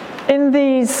In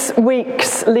these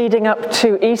weeks leading up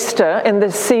to Easter, in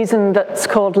this season that's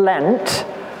called Lent,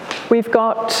 we've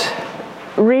got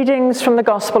readings from the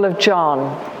Gospel of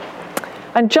John.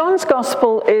 And John's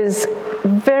Gospel is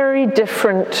very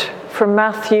different from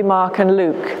Matthew, Mark, and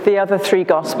Luke, the other three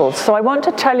Gospels. So I want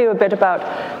to tell you a bit about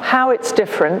how it's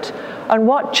different and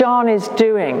what John is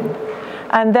doing.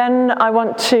 And then I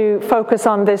want to focus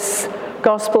on this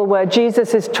Gospel where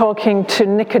Jesus is talking to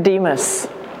Nicodemus.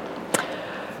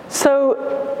 So,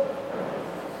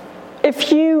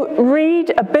 if you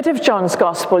read a bit of John's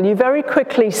Gospel, you very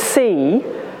quickly see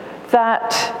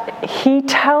that he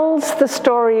tells the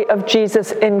story of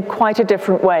Jesus in quite a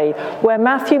different way. Where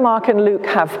Matthew, Mark, and Luke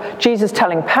have Jesus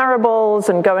telling parables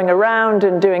and going around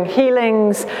and doing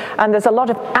healings, and there's a lot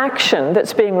of action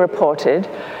that's being reported,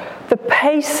 the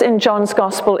pace in John's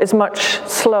Gospel is much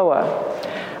slower.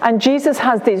 And Jesus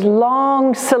has these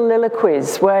long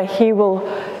soliloquies where he will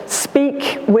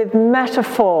speak with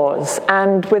metaphors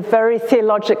and with very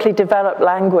theologically developed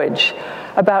language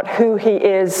about who he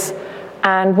is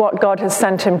and what God has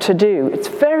sent him to do. It's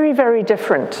very, very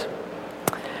different.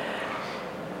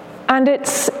 And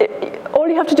all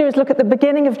you have to do is look at the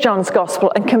beginning of John's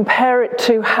Gospel and compare it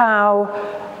to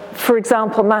how, for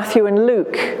example, Matthew and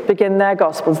Luke begin their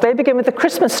Gospels. They begin with the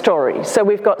Christmas story. So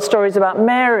we've got stories about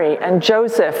Mary and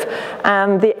Joseph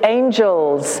and the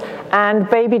angels and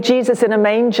baby Jesus in a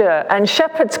manger and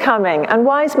shepherds coming and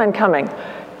wise men coming.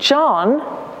 John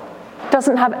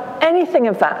doesn't have anything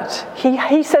of that.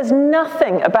 He says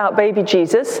nothing about baby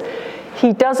Jesus.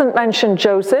 He doesn't mention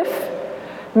Joseph.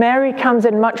 Mary comes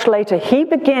in much later. He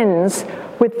begins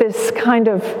with this kind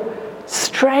of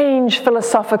strange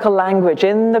philosophical language.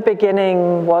 In the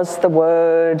beginning was the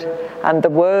Word, and the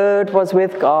Word was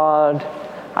with God,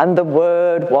 and the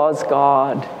Word was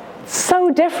God. So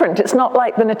different. It's not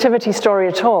like the Nativity story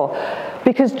at all,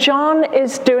 because John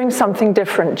is doing something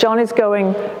different. John is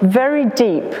going very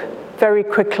deep, very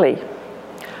quickly.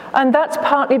 And that's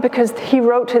partly because he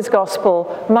wrote his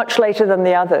gospel much later than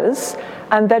the others,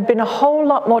 and there'd been a whole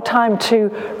lot more time to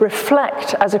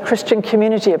reflect as a Christian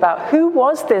community about who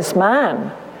was this man?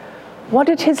 What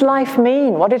did his life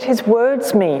mean? What did his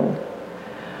words mean?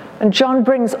 And John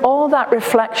brings all that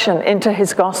reflection into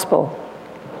his gospel.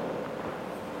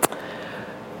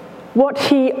 What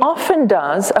he often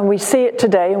does, and we see it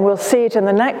today, and we'll see it in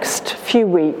the next few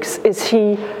weeks, is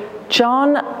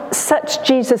John sets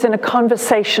Jesus in a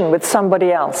conversation with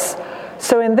somebody else.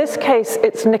 So in this case,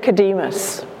 it's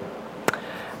Nicodemus.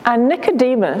 And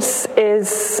Nicodemus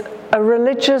is a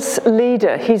religious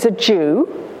leader. He's a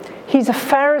Jew. He's a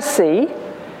Pharisee.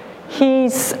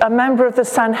 He's a member of the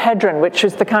Sanhedrin, which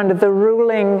is the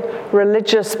ruling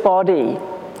religious body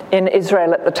in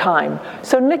Israel at the time.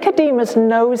 So Nicodemus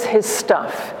knows his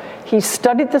stuff. He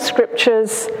studied the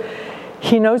scriptures.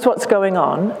 He knows what's going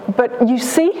on, but you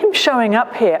see him showing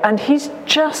up here, and he's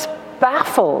just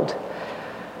baffled.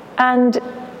 And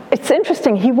it's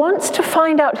interesting, he wants to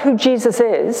find out who Jesus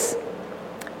is,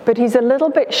 but he's a little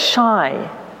bit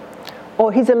shy,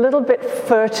 or he's a little bit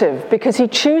furtive, because he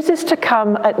chooses to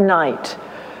come at night,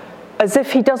 as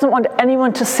if he doesn't want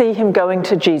anyone to see him going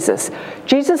to Jesus.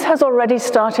 Jesus has already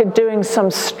started doing some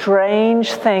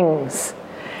strange things.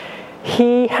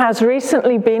 He has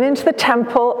recently been into the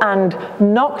temple and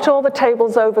knocked all the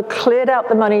tables over, cleared out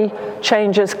the money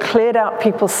changers, cleared out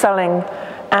people selling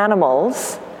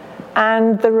animals,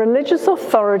 and the religious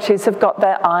authorities have got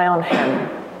their eye on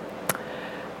him.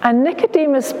 And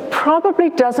Nicodemus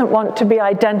probably doesn't want to be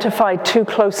identified too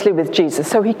closely with Jesus,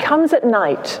 so he comes at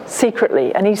night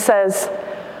secretly, and he says,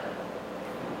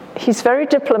 he's very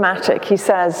diplomatic, he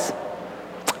says,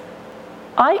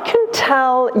 I can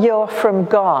tell you're from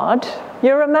God,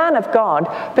 you're a man of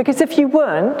God, because if you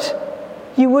weren't,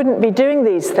 you wouldn't be doing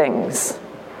these things.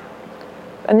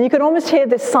 And you can almost hear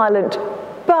this silent,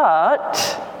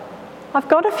 but I've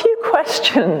got a few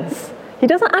questions. He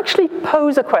doesn't actually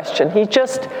pose a question, he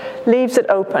just leaves it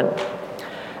open.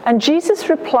 And Jesus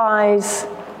replies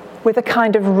with a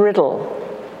kind of riddle.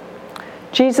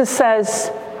 Jesus says,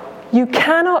 you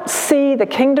cannot see the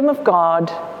kingdom of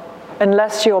God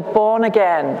unless you're born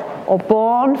again, or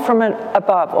born from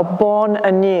above, or born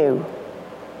anew.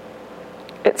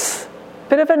 It's a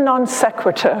bit of a non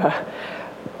sequitur.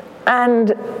 And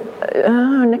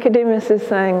Nicodemus is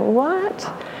saying,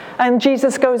 what? And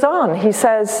Jesus goes on. He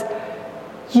says,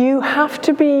 you have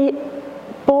to be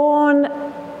born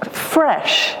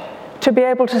fresh to be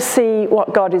able to see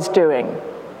what God is doing.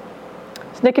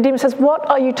 Nicodemus says, what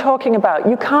are you talking about?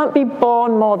 You can't be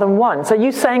born more than once. Are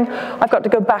you saying I've got to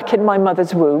go back in my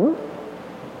mother's womb?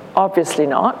 Obviously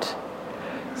not.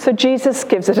 So Jesus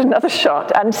gives it another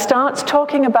shot and starts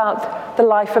talking about the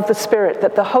life of the Spirit,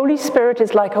 that the Holy Spirit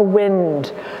is like a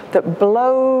wind that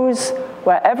blows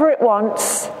wherever it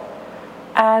wants,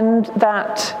 and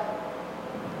that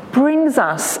brings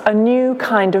us a new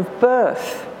kind of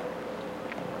birth.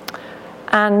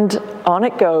 And on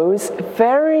it goes,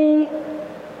 very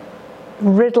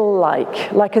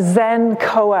riddle-like a Zen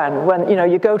koan. When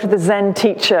you go to the Zen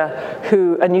teacher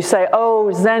and you say,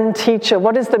 "Oh, Zen teacher,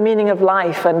 what is the meaning of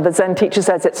life?" And the Zen teacher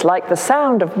says, "It's like the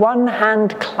sound of one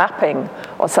hand clapping,"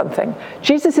 or something.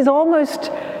 Jesus is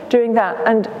almost doing that.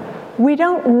 And we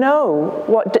don't know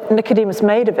what Nicodemus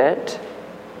made of it,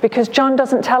 because John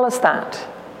doesn't tell us that.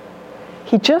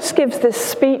 He just gives this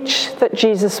speech that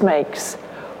Jesus makes,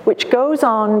 which goes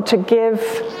on to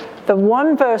give the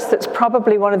one verse that's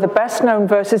probably one of the best known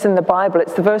verses in the Bible.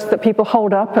 It's the verse that people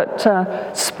hold up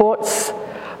at sports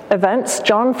events,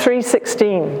 John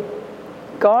 3:16.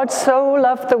 God so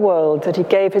loved the world that he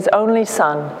gave his only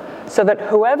Son, so that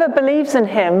whoever believes in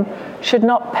him should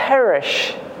not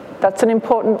perish. That's an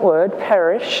important word,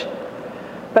 perish,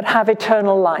 but have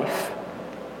eternal life.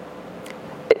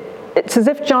 It's as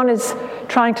if John is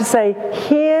trying to say,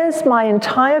 here's my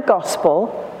entire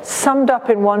gospel summed up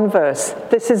in one verse.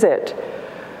 This is it.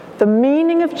 The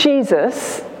meaning of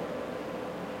Jesus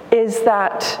is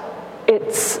that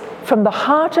it's from the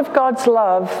heart of God's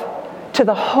love to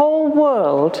the whole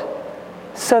world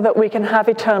so that we can have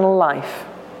eternal life.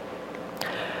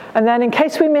 And then, in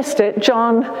case we missed it,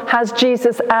 John has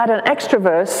Jesus add an extra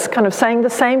verse, kind of saying the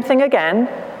same thing again,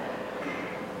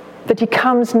 that he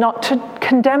comes not to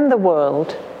condemn the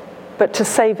world, but to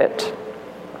save it.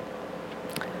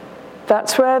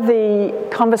 That's where the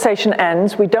conversation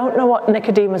ends. We don't know what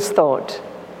Nicodemus thought,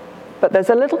 but there's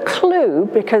a little clue,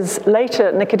 because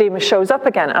later Nicodemus shows up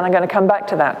again, and I'm going to come back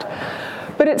to that.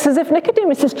 But it's as if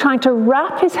Nicodemus is trying to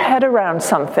wrap his head around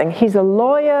something. He's a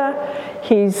lawyer,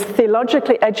 he's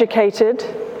theologically educated,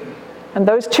 and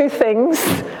those two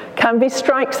things can be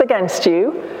strikes against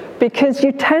you, because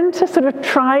you tend to sort of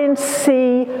try and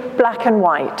see black and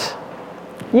white.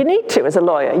 You need to as a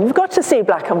lawyer. You've got to see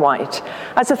black and white.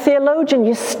 As a theologian,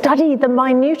 you study the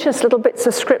minutest little bits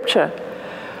of scripture.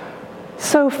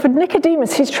 So for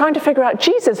Nicodemus, he's trying to figure out,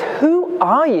 Jesus, who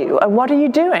are you and what are you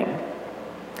doing?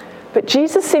 But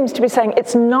Jesus seems to be saying,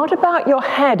 it's not about your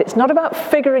head. It's not about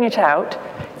figuring it out.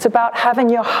 It's about having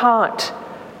your heart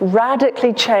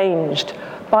radically changed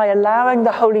by allowing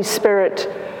the Holy Spirit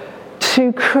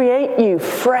to create you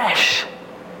fresh,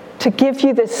 to give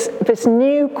you this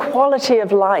new quality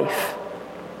of life.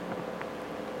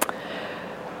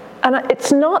 And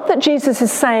it's not that Jesus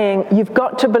is saying, you've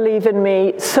got to believe in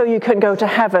me so you can go to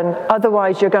heaven,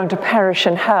 otherwise you're going to perish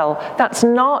in hell. That's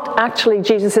not actually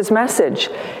Jesus' message.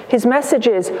 His message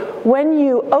is, when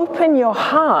you open your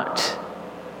heart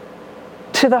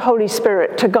to the Holy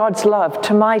Spirit, to God's love,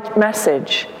 to my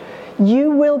message, you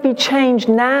will be changed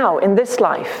now in this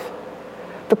life.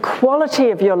 The quality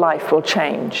of your life will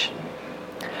change.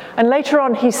 And later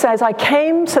on he says, I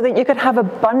came so that you could have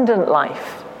abundant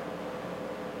life.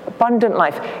 Abundant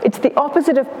life. It's the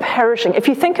opposite of perishing. If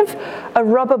you think of a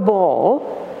rubber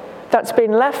ball that's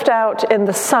been left out in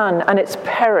the sun and it's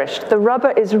perished, the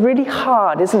rubber is really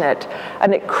hard, isn't it?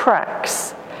 And it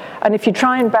cracks. And if you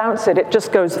try and bounce it, it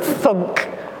just goes thunk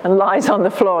and lies on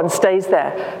the floor and stays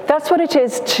there. That's what it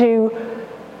is to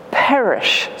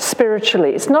perish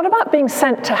spiritually. It's not about being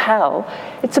sent to hell.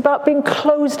 It's about being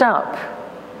closed up.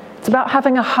 It's about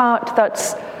having a heart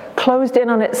that's closed in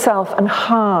on itself and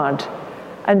hard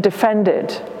and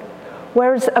defended.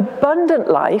 Whereas abundant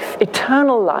life,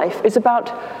 eternal life, is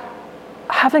about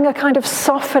having a kind of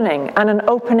softening and an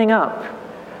opening up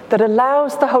that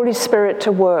allows the Holy Spirit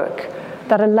to work,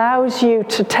 that allows you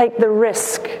to take the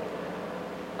risk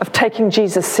of taking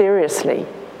Jesus seriously,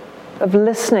 of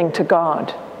listening to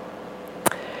God.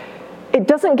 It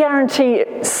doesn't guarantee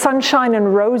sunshine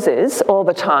and roses all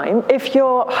the time. If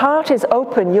your heart is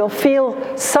open, you'll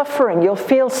feel suffering, you'll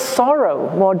feel sorrow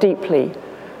more deeply,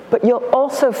 but you'll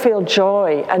also feel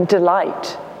joy and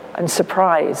delight and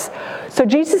surprise. So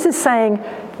Jesus is saying,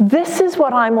 this is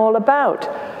what I'm all about,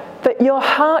 that your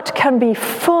heart can be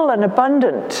full and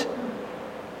abundant,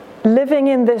 living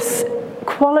in this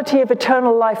quality of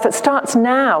eternal life that starts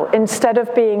now instead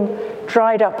of being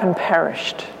dried up and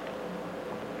perished.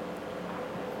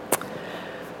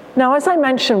 Now, as I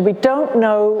mentioned, we don't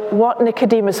know what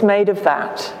Nicodemus made of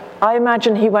that. I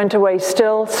imagine he went away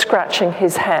still scratching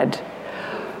his head.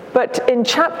 But in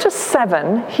chapter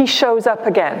 7, he shows up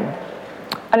again.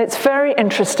 And it's very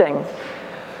interesting,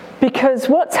 Because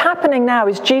what's happening now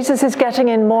is Jesus is getting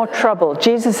in more trouble.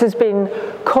 Jesus has been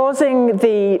causing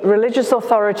the religious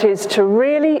authorities to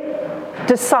really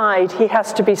decide he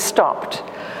has to be stopped.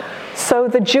 So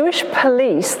the Jewish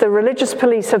police, the religious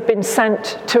police, have been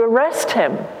sent to arrest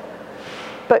him.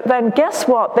 But then guess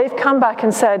what? They've come back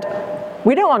and said,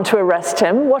 we don't want to arrest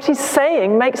him. What he's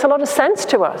saying makes a lot of sense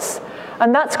to us.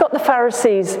 And that's got the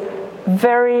Pharisees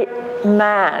very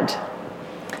mad.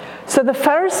 So the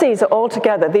Pharisees are all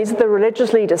together. These are the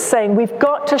religious leaders saying, we've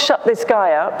got to shut this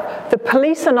guy up. The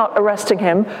police are not arresting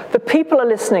him. The people are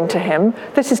listening to him.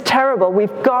 This is terrible.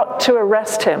 We've got to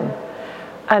arrest him.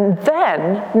 And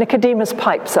then Nicodemus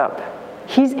pipes up.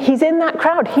 He's in that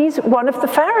crowd. He's one of the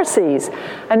Pharisees.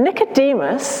 And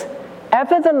Nicodemus,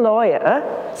 ever the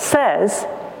lawyer, says,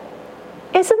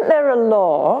 isn't there a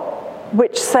law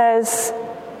which says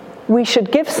we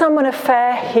should give someone a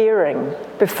fair hearing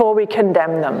before we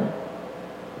condemn them?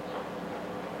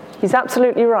 He's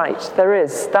absolutely right. There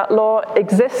is. That law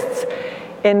exists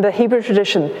in the Hebrew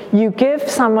tradition. You give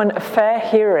someone a fair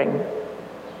hearing.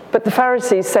 But the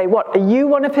Pharisees say, what, are you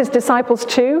one of his disciples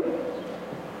too?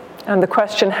 And the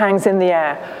question hangs in the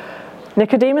air.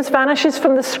 Nicodemus vanishes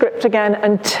from the script again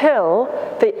until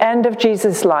the end of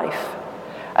Jesus' life.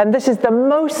 And this is the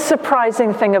most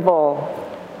surprising thing of all.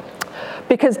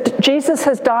 Because Jesus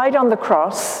has died on the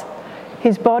cross,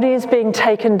 his body is being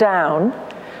taken down,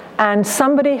 and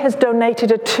somebody has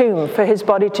donated a tomb for his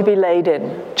body to be laid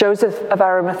in, Joseph of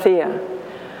Arimathea.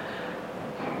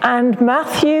 And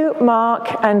Matthew,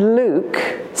 Mark, and Luke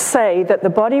say that the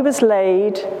body was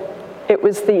laid, it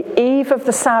was the eve of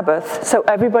the Sabbath, so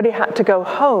everybody had to go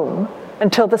home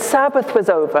until the Sabbath was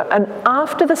over. And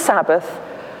after the Sabbath,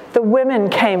 the women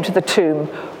came to the tomb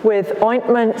with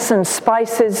ointments and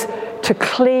spices to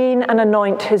clean and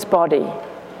anoint his body.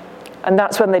 And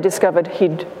that's when they discovered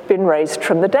he'd been raised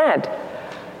from the dead.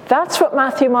 That's what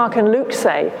Matthew, Mark, and Luke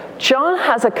say. John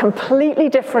has a completely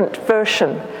different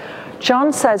version.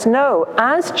 John says, no,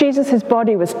 as Jesus'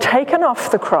 body was taken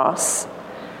off the cross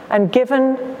and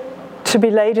given to be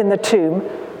laid in the tomb,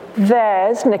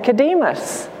 there's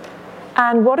Nicodemus.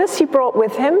 And what has he brought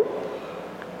with him?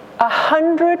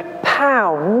 100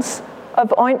 pounds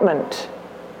of ointment.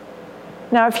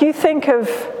 Now, if you think of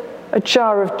a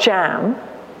jar of jam,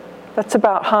 that's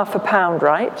about half a pound,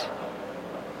 right?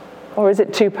 Or is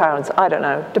it 2 pounds? I don't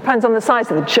know. Depends on the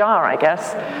size of the jar, I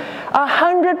guess.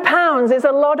 100 pounds is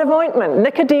a lot of ointment.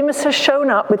 Nicodemus has shown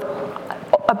up with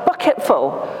a bucket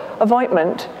full of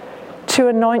ointment to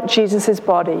anoint Jesus'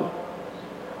 body.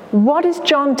 What is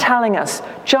John telling us?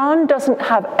 John doesn't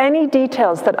have any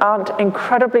details that aren't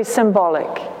incredibly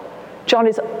symbolic. John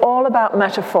is all about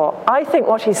metaphor. I think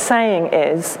what he's saying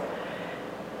is,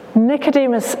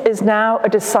 Nicodemus is now a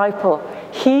disciple.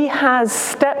 He has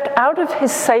stepped out of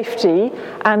his safety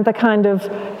and the kind of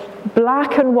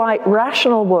black and white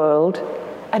rational world,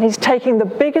 and he's taking the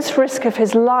biggest risk of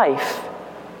his life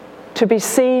to be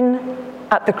seen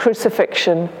at the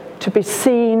crucifixion, to be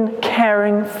seen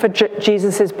caring for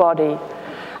Jesus' body.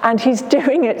 And he's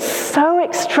doing it so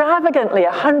extravagantly,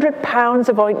 100 pounds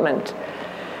of ointment.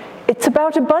 It's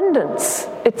about abundance.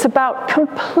 It's about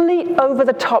complete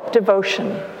over-the-top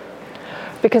devotion.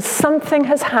 Because something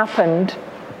has happened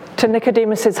to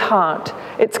Nicodemus' heart.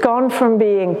 It's gone from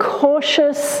being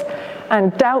cautious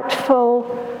and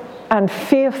doubtful and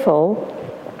fearful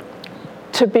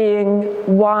to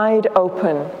being wide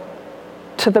open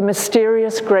to the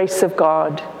mysterious grace of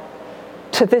God,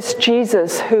 to this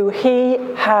Jesus who he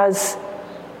has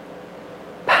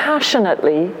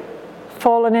passionately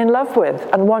fallen in love with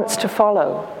and wants to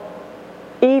follow,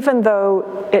 even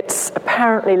though it's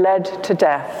apparently led to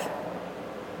death.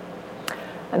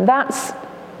 And that's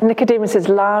Nicodemus'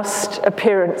 last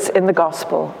appearance in the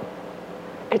gospel.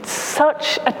 It's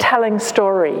such a telling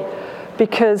story,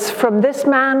 because from this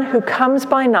man who comes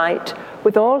by night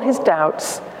with all his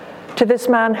doubts to this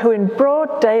man who in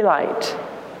broad daylight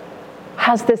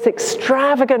has this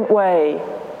extravagant way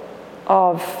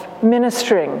of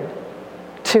ministering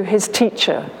to his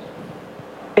teacher.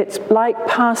 It's like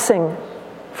passing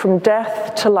from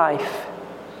death to life.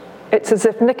 It's as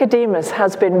if Nicodemus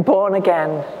has been born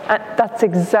again. And that's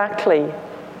exactly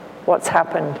what's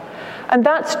happened. And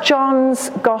that's John's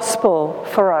gospel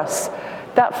for us.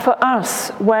 That for us,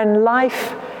 when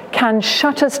life can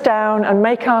shut us down and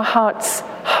make our hearts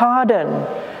harden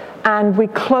and we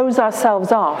close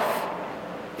ourselves off,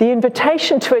 the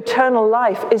invitation to eternal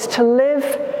life is to live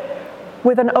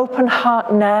with an open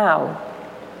heart now.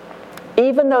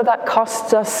 Even though that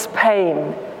costs us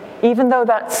pain, even though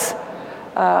that's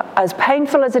as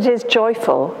painful as it is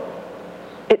joyful,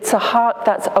 it's a heart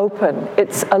that's open.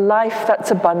 It's a life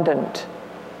that's abundant.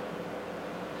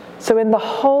 So in the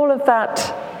whole of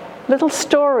that little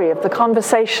story of the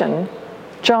conversation,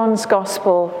 John's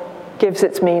gospel gives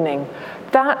its meaning.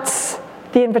 That's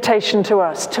the invitation to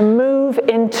us, to move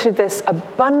into this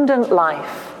abundant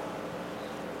life,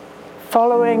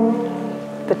 following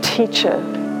the teacher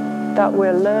that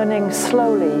we're learning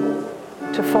slowly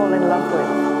to fall in love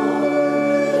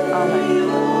with.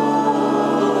 Amen.